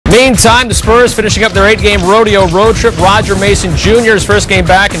meantime, the Spurs finishing up their 8-game rodeo road trip. Roger Mason Jr., his first game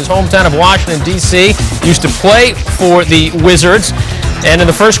back in his hometown of Washington, D.C., used to play for the Wizards. And in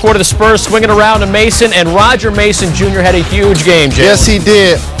the first quarter, the Spurs swinging around to Mason, and Roger Mason Jr. had a huge game, Jalen. Yes, he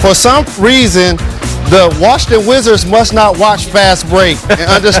did. For some reason, the Washington Wizards must not watch Fast Break and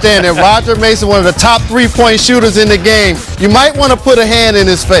understand that Roger Mason, one of the top three-point shooters in the game, you might want to put a hand in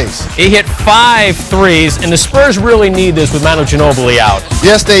his face. He hit 5 threes, and the Spurs really need this with Manu Ginobili out.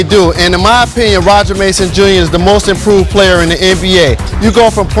 Yes, they do. And in my opinion, Roger Mason Jr. is the most improved player in the NBA. You go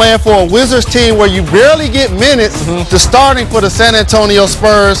from playing for a Wizards team where you barely get minutes to starting for the San Antonio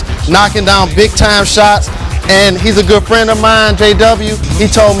Spurs, knocking down big-time shots. And he's a good friend of mine, JW. He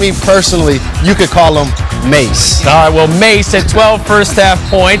told me personally, you could call him Mace. All right, well, Mace had 12 first-half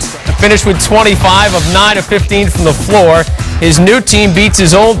points, finished with 25 of 9 of 15 from the floor. His new team beats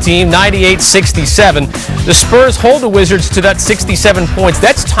his old team 98-67. The Spurs hold the Wizards to that 67 points.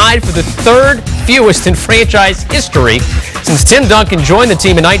 That's tied for the 3rd fewest in franchise history. Since Tim Duncan joined the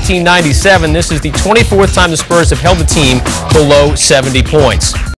team in 1997, this is the 24th time the Spurs have held the team below 70 points.